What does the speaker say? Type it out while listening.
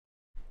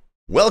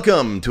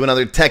Welcome to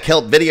another Tech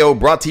Help video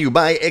brought to you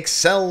by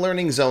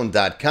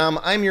ExcelLearningZone.com.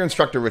 I'm your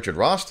instructor, Richard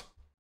Rost.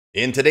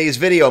 In today's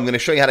video, I'm going to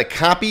show you how to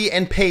copy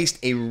and paste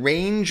a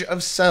range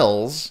of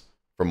cells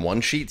from one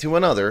sheet to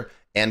another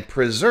and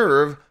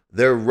preserve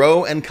their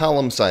row and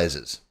column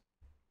sizes.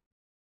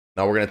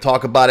 Now, we're going to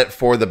talk about it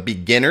for the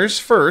beginners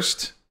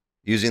first,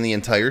 using the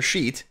entire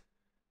sheet.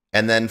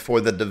 And then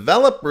for the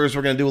developers,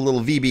 we're going to do a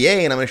little VBA,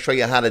 and I'm going to show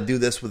you how to do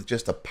this with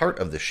just a part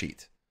of the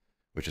sheet,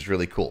 which is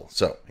really cool.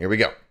 So here we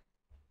go.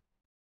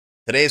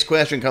 Today's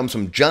question comes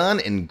from John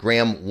in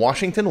Graham,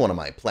 Washington, one of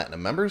my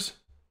Platinum members.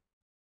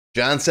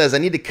 John says, I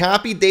need to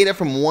copy data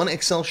from one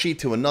Excel sheet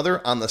to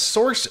another. On the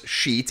source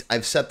sheet,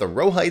 I've set the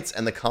row heights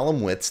and the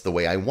column widths the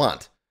way I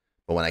want.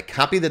 But when I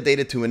copy the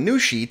data to a new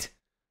sheet,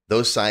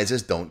 those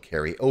sizes don't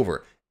carry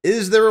over.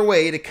 Is there a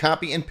way to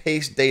copy and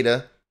paste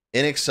data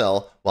in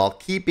Excel while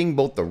keeping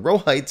both the row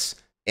heights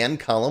and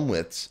column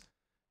widths?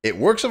 It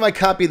works if I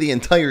copy the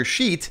entire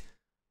sheet,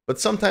 but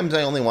sometimes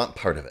I only want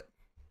part of it.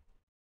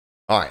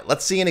 All right,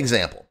 let's see an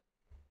example.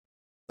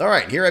 All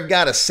right, here I've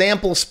got a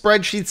sample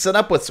spreadsheet set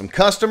up with some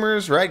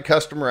customers, right?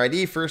 Customer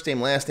ID, first name,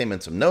 last name,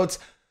 and some notes.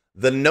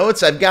 The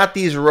notes, I've got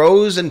these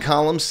rows and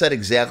columns set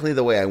exactly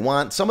the way I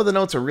want. Some of the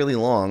notes are really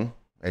long,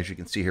 as you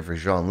can see here for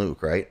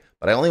Jean-Luc, right?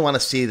 But I only want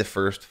to see the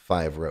first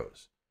 5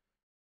 rows.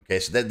 Okay,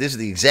 so this is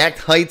the exact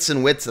heights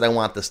and widths that I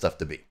want this stuff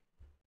to be.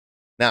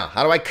 Now,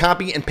 how do I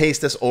copy and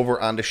paste this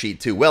over onto sheet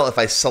 2? Well, if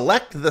I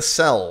select the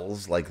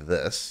cells like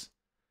this,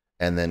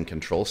 and then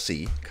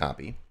Control-C,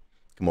 copy,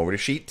 come over to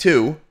sheet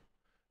 2,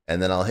 and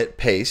then I'll hit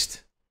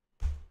paste.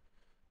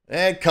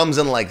 It comes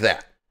in like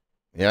that.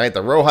 All right,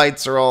 the row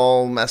heights are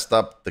all messed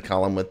up. The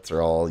column widths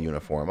are all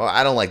uniform. Oh,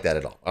 I don't like that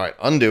at all. All right,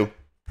 undo,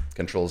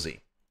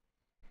 Control-Z.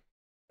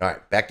 All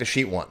right, back to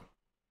sheet 1.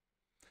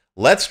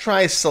 Let's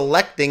try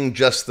selecting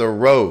just the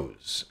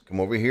rows. Come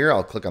over here.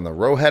 I'll click on the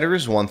row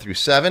headers 1 through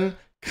 7.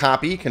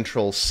 Copy,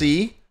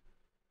 Control-C.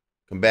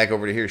 Come back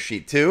over to here,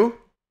 sheet 2.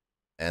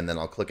 And then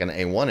I'll click on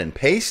A1 and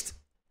paste.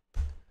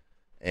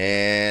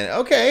 And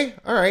okay,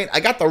 all right, I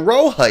got the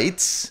row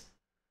heights,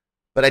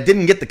 but I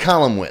didn't get the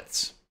column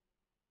widths.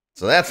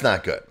 So that's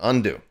not good.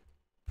 Undo.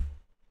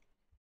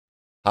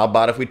 How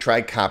about if we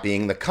try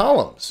copying the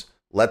columns?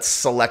 Let's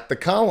select the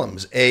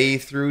columns, A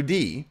through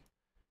D.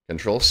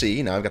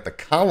 Control-C. Now I've got the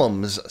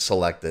columns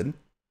selected.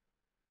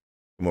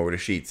 Come over to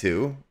sheet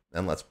 2,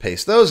 and let's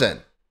paste those in.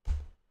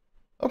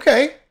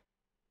 Okay.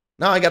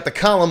 Now I got the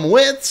column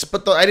widths,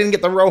 but I didn't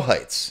get the row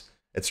heights.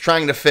 It's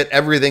trying to fit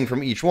everything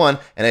from each one.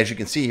 And as you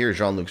can see here,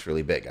 Jean-Luc's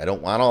really big. I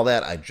don't want all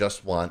that. I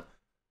just want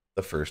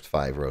the first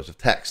 5 rows of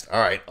text. All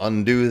right,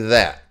 undo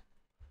that.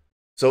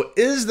 So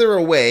is there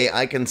a way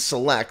I can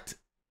select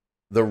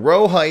the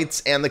row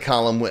heights and the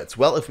column widths?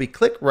 Well, if we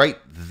click right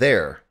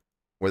there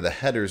where the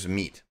headers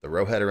meet, the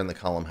row header and the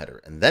column header,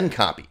 and then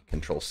copy,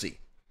 Control-C.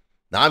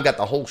 Now I've got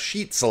the whole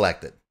sheet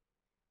selected.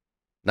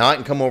 Now I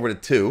can come over to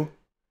 2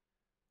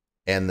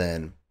 and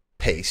then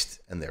paste,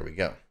 and there we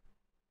go.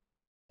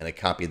 And I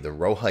copied the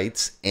row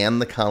heights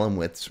and the column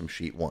widths from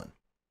sheet 1.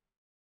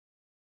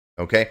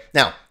 Okay,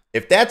 now,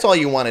 if that's all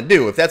you want to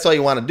do,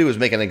 is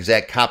make an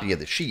exact copy of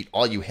the sheet,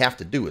 all you have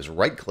to do is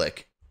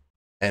right-click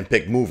and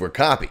pick Move or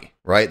Copy,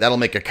 right? That'll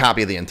make a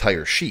copy of the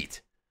entire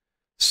sheet.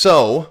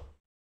 So,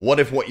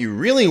 what if what you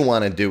really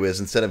want to do is,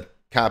 instead of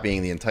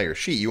copying the entire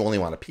sheet, you only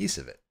want a piece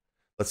of it?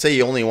 Let's say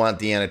you only want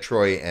Deanna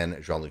Troy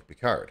and Jean-Luc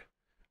Picard.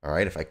 All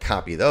right, if I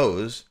copy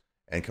those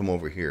and come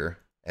over here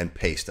and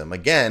paste them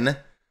again,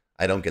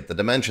 I don't get the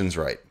dimensions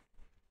right.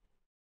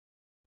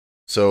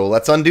 So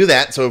let's undo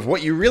that. So if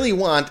what you really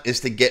want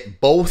is to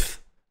get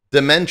both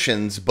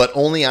dimensions, but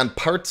only on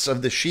parts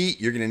of the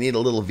sheet, you're going to need a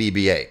little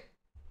VBA.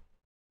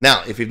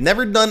 Now, if you've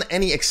never done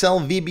any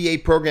Excel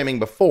VBA programming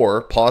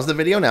before, pause the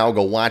video now,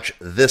 go watch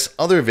this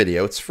other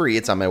video. It's free.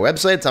 It's on my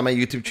website. It's on my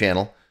YouTube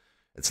channel.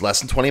 It's less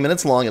than 20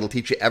 minutes long. It'll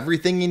teach you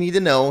everything you need to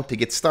know to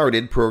get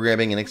started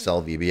programming in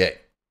Excel VBA.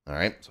 All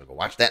right, so go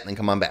watch that and then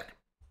come on back.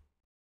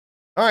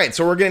 All right,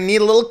 so we're going to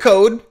need a little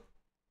code.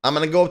 I'm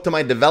going to go up to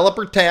my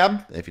developer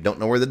tab. If you don't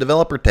know where the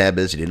developer tab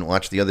is, you didn't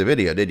watch the other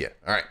video, did you?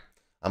 All right.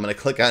 I'm going to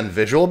click on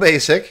Visual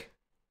Basic.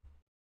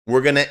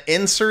 We're going to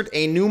insert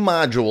a new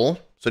module.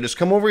 So just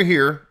come over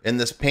here in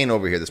this pane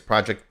over here, this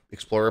Project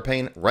Explorer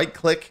pane, right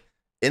click,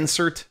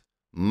 Insert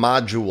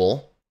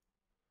Module.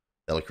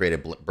 That'll create a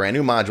brand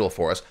new module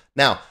for us.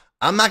 Now,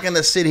 I'm not going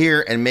to sit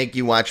here and make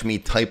you watch me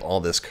type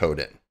all this code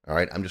in. All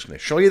right. I'm just going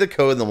to show you the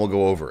code and then we'll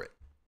go over it.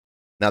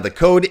 Now, the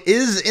code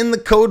is in the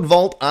code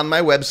vault on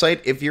my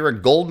website. If you're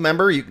a gold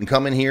member, you can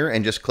come in here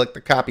and just click the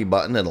copy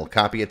button. It'll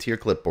copy it to your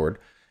clipboard.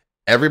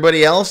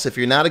 Everybody else, if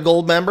you're not a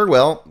gold member,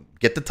 well,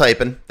 get to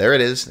typing. There it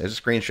is. There's a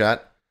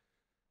screenshot.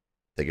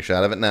 Take a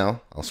shot of it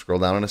now. I'll scroll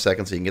down in a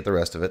second so you can get the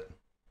rest of it.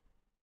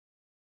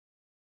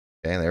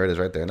 Okay, there it is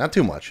right there. Not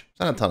too much. It's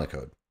not a ton of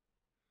code.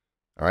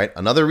 All right,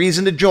 another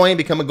reason to join,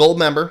 become a gold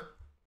member.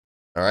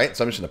 All right,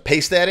 so I'm just going to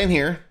paste that in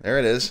here. There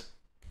it is.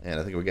 And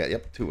I think we got,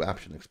 yep, 2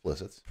 option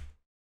explicits.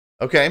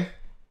 Okay.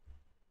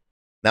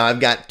 Now I've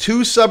got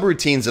 2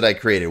 subroutines that I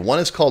created. One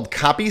is called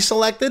copy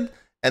selected,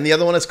 and the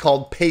other one is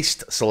called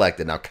paste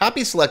selected. Now,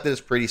 copy selected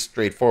is pretty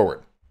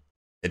straightforward.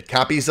 It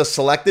copies the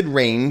selected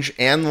range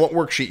and what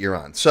worksheet you're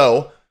on.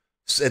 So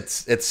it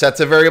sets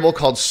a variable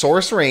called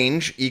source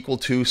range equal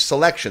to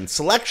selection.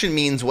 Selection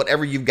means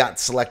whatever you've got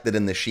selected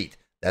in the sheet.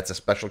 That's a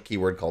special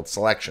keyword called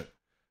selection.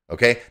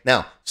 Okay,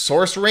 now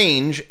source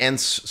range and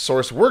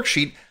source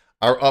worksheet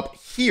are up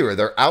here.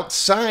 They're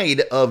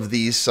outside of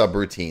these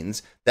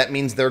subroutines. That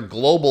means they're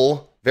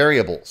global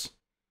variables.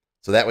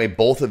 So that way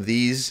both of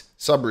these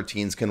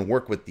subroutines can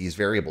work with these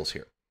variables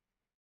here.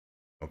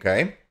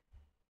 Okay?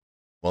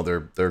 Well,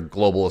 they're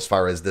global as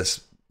far as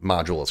this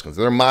module is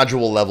concerned. They're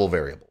module level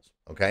variables.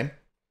 Okay?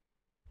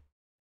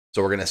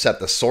 So we're going to set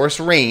the source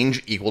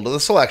range equal to the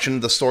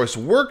selection. The source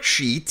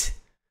worksheet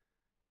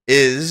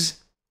is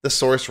the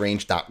source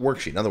range dot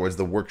worksheet. In other words,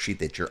 the worksheet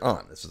that you're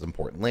on. This is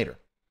important later.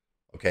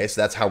 Okay,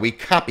 so that's how we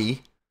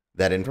copy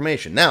that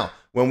information. Now,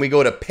 when we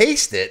go to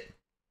paste it,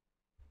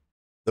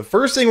 the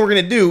first thing we're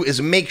going to do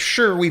is make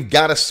sure we've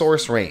got a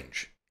source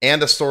range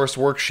and a source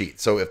worksheet.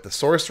 So if the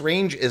source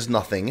range is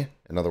nothing,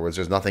 in other words,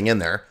 there's nothing in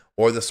there,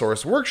 or the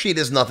source worksheet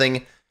is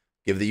nothing,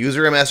 give the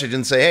user a message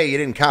and say, hey, you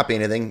didn't copy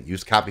anything.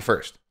 Use copy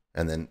first,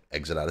 and then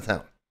exit out of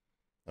town.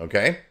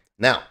 Okay,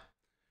 now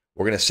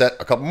we're going to set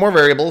a couple more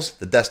variables.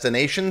 The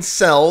destination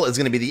cell is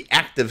going to be the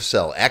active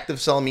cell. Active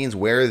cell means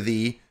where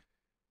the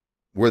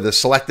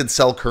selected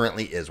cell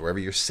currently is, wherever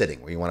you're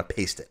sitting, where you want to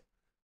paste it,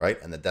 right?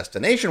 And the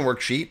destination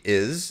worksheet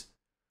is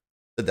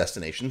the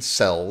destination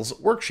cell's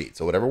worksheet,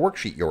 so whatever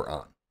worksheet you're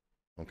on,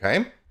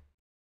 okay?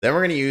 Then we're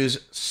going to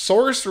use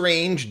source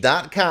range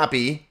dot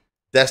copy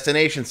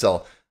destination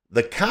cell.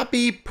 The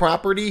copy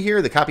property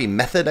here, the copy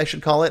method, I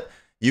should call it,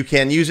 you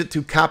can use it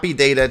to copy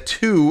data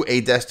to a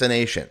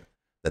destination.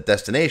 That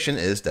destination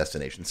is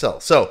destination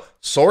cell. So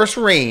source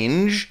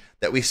range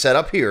that we set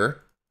up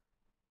here,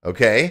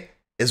 okay,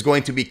 is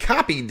going to be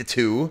copied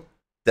to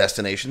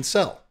destination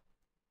cell.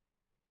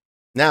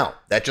 Now,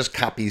 that just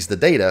copies the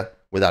data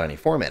without any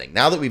formatting.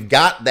 Now that we've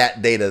got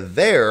that data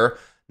there,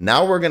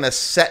 now we're going to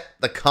set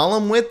the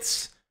column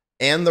widths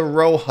and the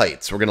row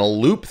heights. We're going to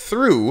loop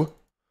through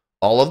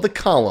all of the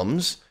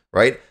columns,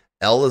 right?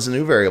 L is a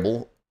new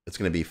variable. It's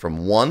going to be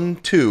from 1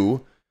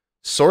 to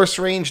source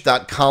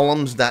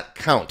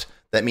range.columns.count.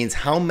 That means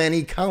how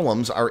many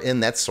columns are in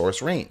that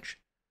source range,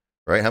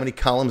 right? How many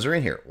columns are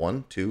in here?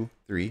 1, 2,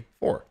 3,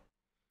 4.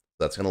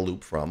 That's going to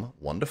loop from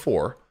 1 to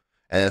 4.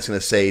 And it's going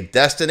to say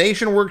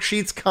destination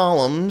worksheets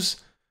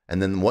columns,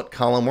 and then what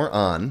column we're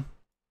on,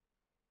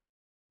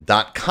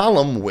 dot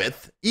column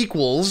width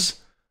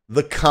equals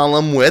the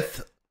column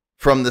width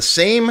from the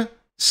same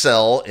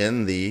cell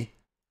in the,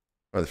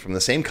 or from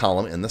the same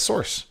column in the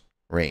source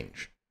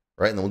range,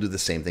 right? And then we'll do the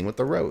same thing with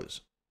the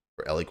rows.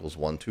 For L equals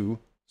 1 to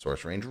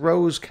source range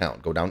rows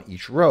count. Go down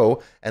each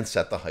row and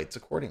set the heights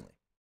accordingly.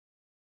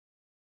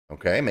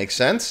 Okay, makes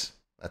sense?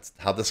 That's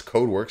how this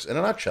code works in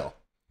a nutshell.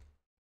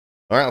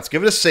 All right, let's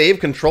give it a save.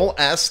 Control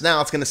S.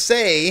 Now it's going to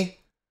say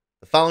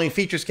the following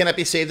features cannot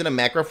be saved in a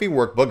macro-free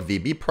workbook,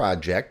 VB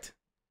project.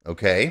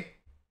 Okay.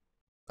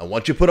 Now,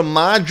 once you put a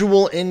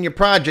module in your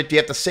project, you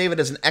have to save it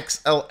as an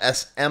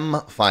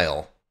XLSM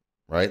file,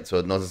 right? So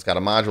it knows it's got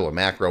a module or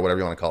macro, whatever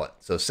you want to call it.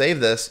 So save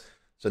this.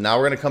 So now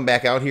we're going to come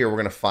back out here. We're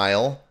going to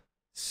file,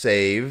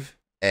 save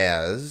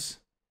as,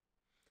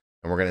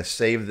 and we're going to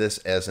save this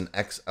as an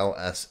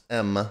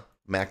XLSM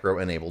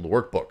macro-enabled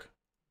workbook.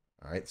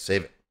 All right,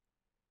 save it.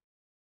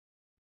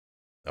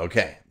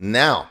 Okay,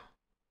 now,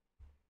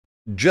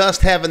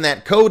 just having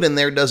that code in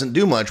there doesn't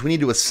do much. We need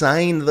to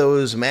assign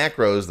those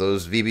macros,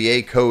 those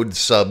VBA code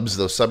subs,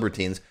 those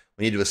subroutines.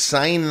 We need to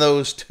assign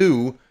those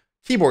to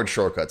keyboard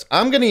shortcuts.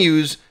 I'm going to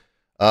use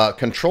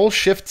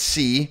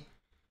Control-Shift-C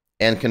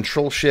and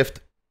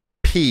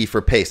Control-Shift-P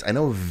for paste. I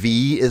know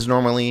V is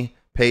normally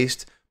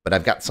paste, but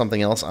I've got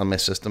something else on my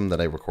system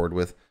that I record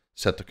with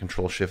set to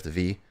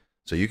Control-Shift-V.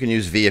 So you can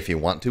use V if you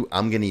want to.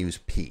 I'm going to use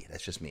P.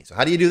 That's just me. So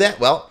how do you do that?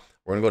 Well,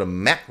 we're going to go to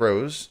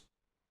macros.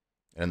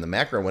 And in the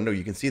macro window,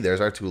 you can see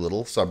there's our two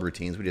little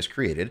subroutines we just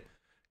created.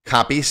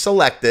 Copy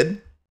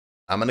selected.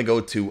 I'm going to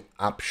go to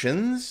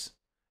options.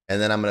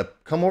 And then I'm going to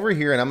come over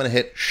here and I'm going to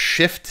hit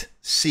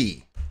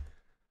Shift-C.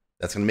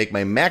 That's going to make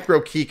my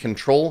macro key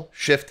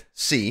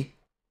Control-Shift-C.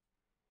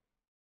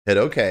 Hit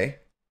OK.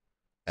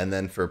 And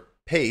then for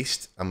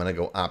paste, I'm going to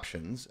go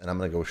options. And I'm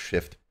going to go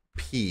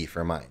Shift-P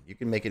for mine. You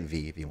can make it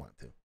V if you want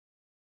to.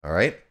 All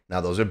right.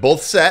 Now those are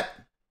both set.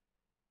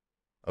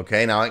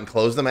 Okay, now I can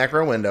close the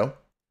macro window.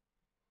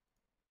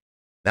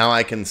 Now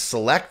I can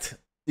select,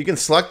 you can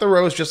select the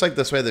rows just like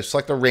this way. They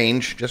select the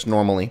range just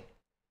normally.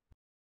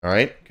 All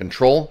right,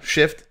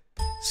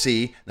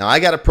 Control-Shift-C. Now I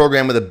got a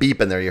program with a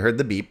beep in there. You heard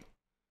the beep.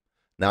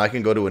 Now I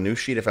can go to a new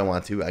sheet if I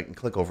want to. I can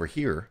click over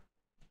here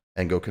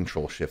and go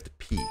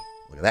Control-Shift-P.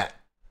 Look at that.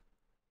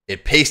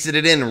 It pasted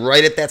it in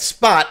right at that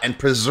spot and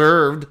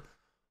preserved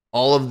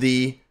all of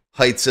the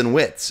heights and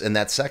widths in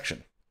that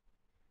section.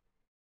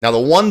 Now, the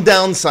one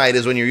downside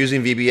is when you're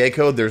using VBA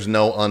code, there's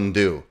no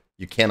undo.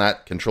 You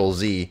cannot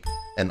Control-Z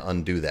and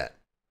undo that.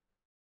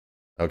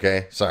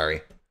 Okay,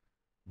 sorry.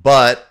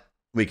 But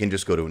we can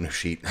just go to a new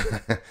sheet.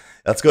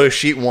 Let's go to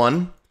sheet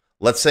 1.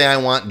 Let's say I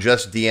want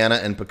just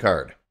Deanna and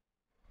Picard.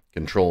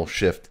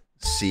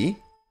 Control-Shift-C.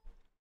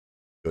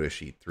 Go to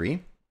sheet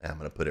 3. I'm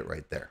going to put it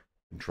right there.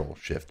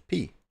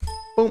 Control-Shift-P.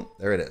 Boom,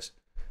 there it is.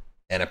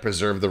 And it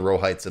preserved the row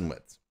heights and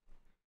widths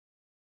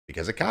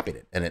because it copied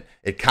it. And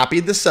it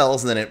copied the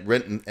cells, and then it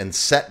written and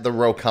set the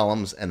row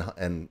columns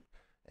and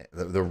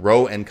the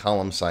row and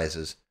column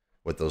sizes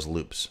with those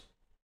loops.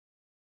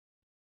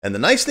 And the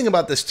nice thing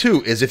about this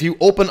too is if you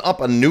open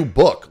up a new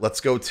book,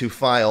 let's go to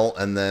File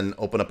and then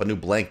open up a new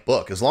blank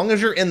book. As long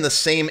as you're in the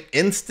same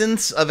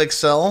instance of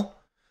Excel,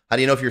 how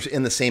do you know if you're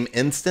in the same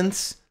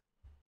instance?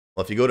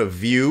 Well, if you go to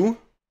View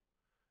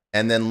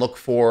and then look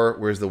for,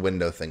 where's the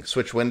window thing?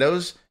 Switch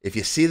windows. If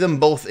you see them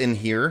both in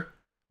here,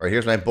 or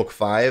here's my book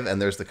 5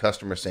 and there's the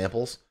customer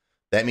samples,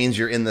 that means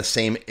you're in the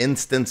same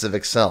instance of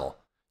Excel.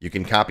 You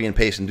can copy and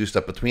paste and do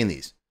stuff between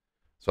these.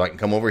 So I can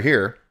come over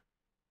here.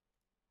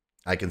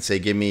 I can say,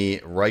 give me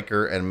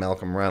Riker and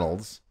Malcolm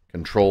Reynolds,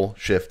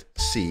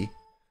 Control-Shift-C,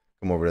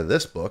 come over to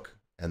this book,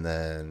 and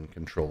then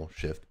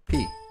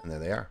Control-Shift-P, and there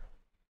they are.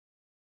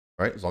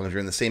 All right, as long as you're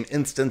in the same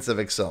instance of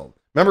Excel.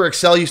 Remember,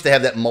 Excel used to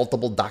have that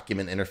multiple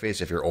document interface.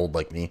 If you're old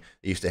like me,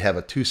 they used to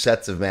have two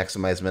sets of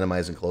maximize,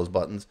 minimize, and close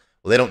buttons.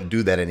 Well, they don't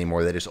do that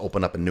anymore. They just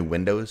open up a new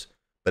Windows,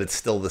 but it's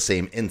still the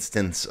same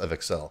instance of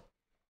Excel.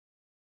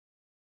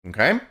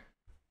 Okay?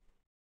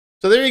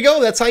 So there you go.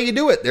 That's how you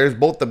do it. There's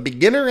both the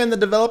beginner and the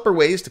developer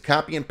ways to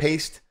copy and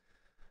paste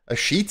a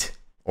sheet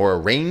or a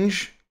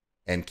range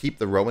and keep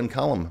the row and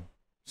column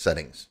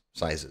settings,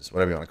 sizes,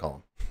 whatever you want to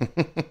call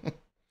them.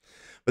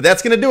 But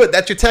that's going to do it.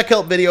 That's your Tech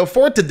Help video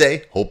for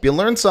today. Hope you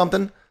learned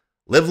something.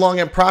 Live long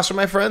and prosper,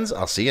 my friends.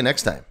 I'll see you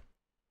next time.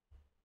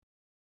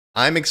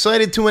 I'm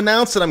excited to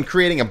announce that I'm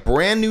creating a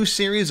brand new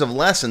series of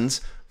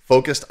lessons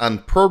focused on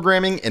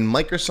programming in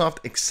Microsoft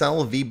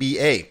Excel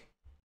VBA.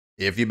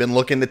 If you've been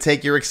looking to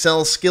take your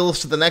Excel skills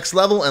to the next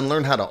level and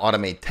learn how to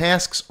automate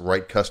tasks,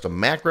 write custom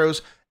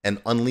macros,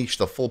 and unleash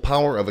the full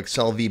power of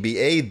Excel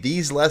VBA,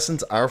 these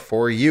lessons are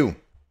for you.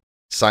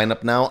 Sign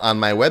up now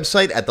on my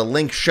website at the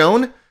link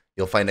shown.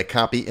 You'll find a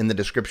copy in the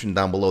description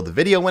down below the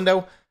video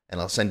window, and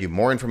I'll send you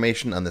more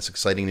information on this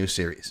exciting new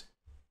series.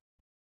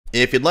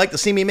 If you'd like to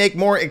see me make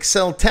more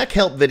Excel Tech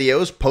Help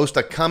videos, post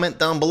a comment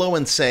down below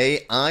and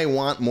say, I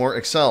want more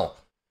Excel.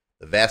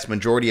 The vast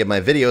majority of my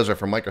videos are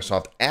from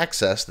Microsoft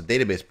Access, the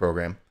database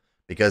program,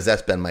 because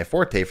that's been my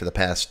forte for the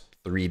past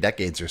 3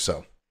 decades or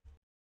so.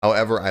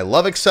 However, I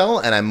love Excel,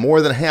 and I'm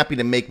more than happy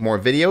to make more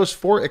videos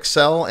for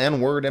Excel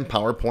and Word and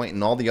PowerPoint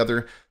and all the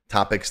other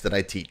topics that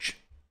I teach.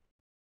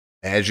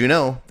 As you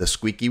know, the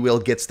squeaky wheel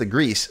gets the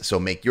grease, so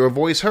make your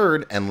voice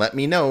heard and let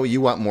me know you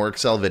want more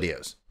Excel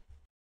videos.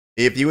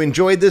 If you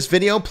enjoyed this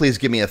video, please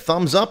give me a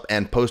thumbs up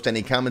and post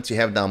any comments you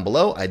have down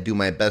below. I do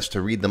my best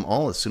to read them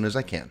all as soon as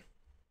I can.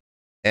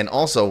 And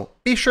also,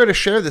 be sure to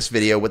share this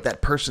video with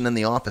that person in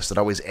the office that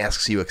always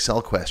asks you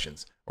Excel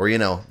questions. Or, you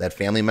know, that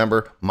family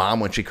member, mom,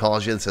 when she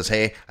calls you and says,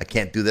 hey, I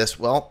can't do this.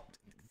 Well,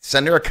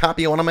 send her a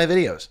copy of one of my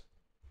videos.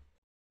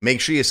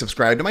 Make sure you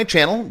subscribe to my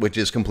channel, which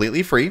is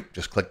completely free.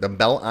 Just click the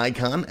bell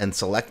icon and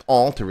select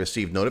all to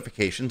receive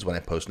notifications when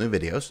I post new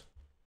videos.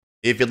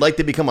 If you'd like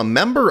to become a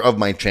member of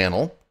my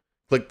channel,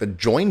 click the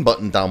join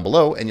button down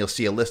below and you'll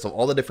see a list of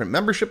all the different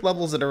membership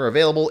levels that are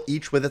available,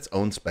 each with its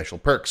own special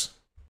perks.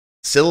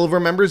 Silver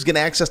members get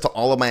access to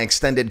all of my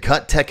extended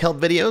cut Tech Help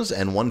videos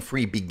and one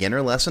free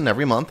beginner lesson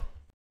every month.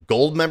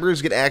 Gold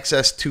members get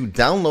access to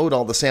download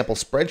all the sample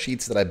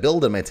spreadsheets that I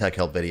build in my Tech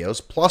Help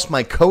videos, plus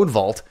my code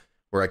vault,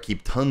 where I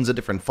keep tons of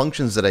different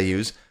functions that I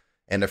use,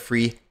 and a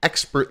free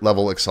expert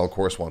level Excel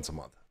course once a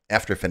month,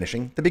 after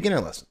finishing the beginner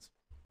lessons.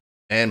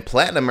 And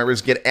platinum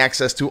members get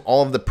access to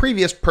all of the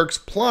previous perks,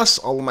 plus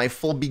all of my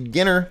full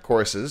beginner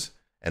courses,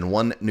 and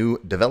one new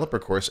developer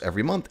course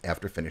every month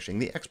after finishing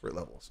the expert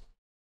levels.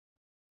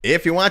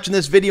 If you're watching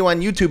this video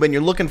on YouTube and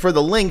you're looking for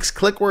the links,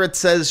 click where it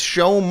says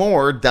show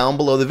more down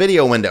below the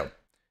video window.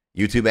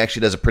 YouTube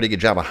actually does a pretty good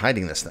job of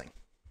hiding this thing.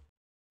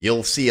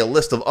 You'll see a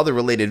list of other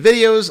related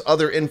videos,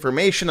 other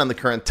information on the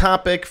current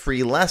topic,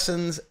 free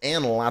lessons,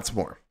 and lots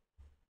more.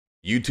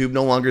 YouTube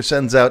no longer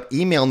sends out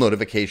email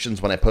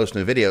notifications when I post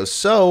new videos,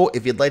 so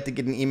if you'd like to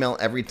get an email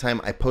every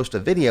time I post a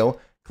video,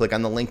 click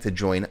on the link to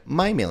join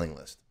my mailing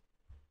list.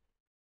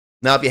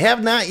 Now, if you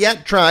have not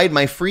yet tried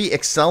my free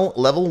Excel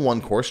Level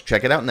 1 course,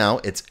 check it out now.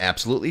 It's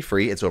absolutely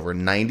free. It's over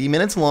 90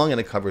 minutes long, and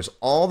it covers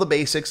all the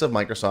basics of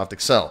Microsoft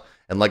Excel.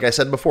 And like I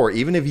said before,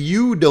 even if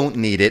you don't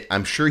need it,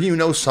 I'm sure you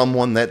know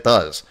someone that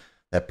does.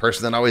 That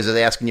person that always is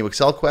asking you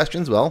Excel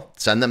questions, well,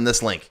 send them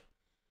this link.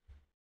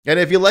 And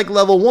if you like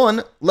Level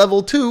 1,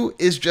 Level 2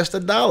 is just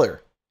 $1,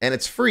 and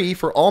it's free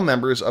for all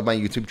members of my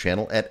YouTube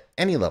channel at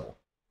any level.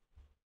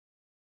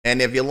 And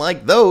if you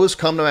like those,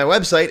 come to my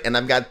website, and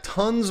I've got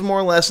tons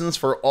more lessons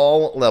for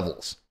all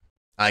levels.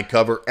 I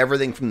cover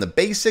everything from the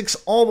basics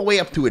all the way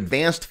up to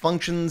advanced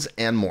functions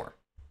and more.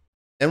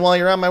 And while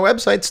you're on my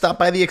website, stop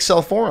by the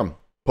Excel forum.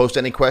 Post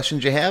any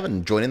questions you have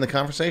and join in the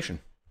conversation.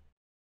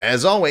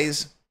 As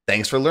always,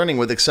 thanks for learning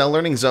with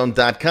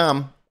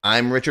ExcelLearningZone.com.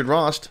 I'm Richard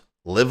Rost.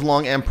 Live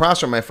long and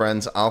prosper, my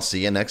friends. I'll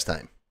see you next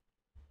time.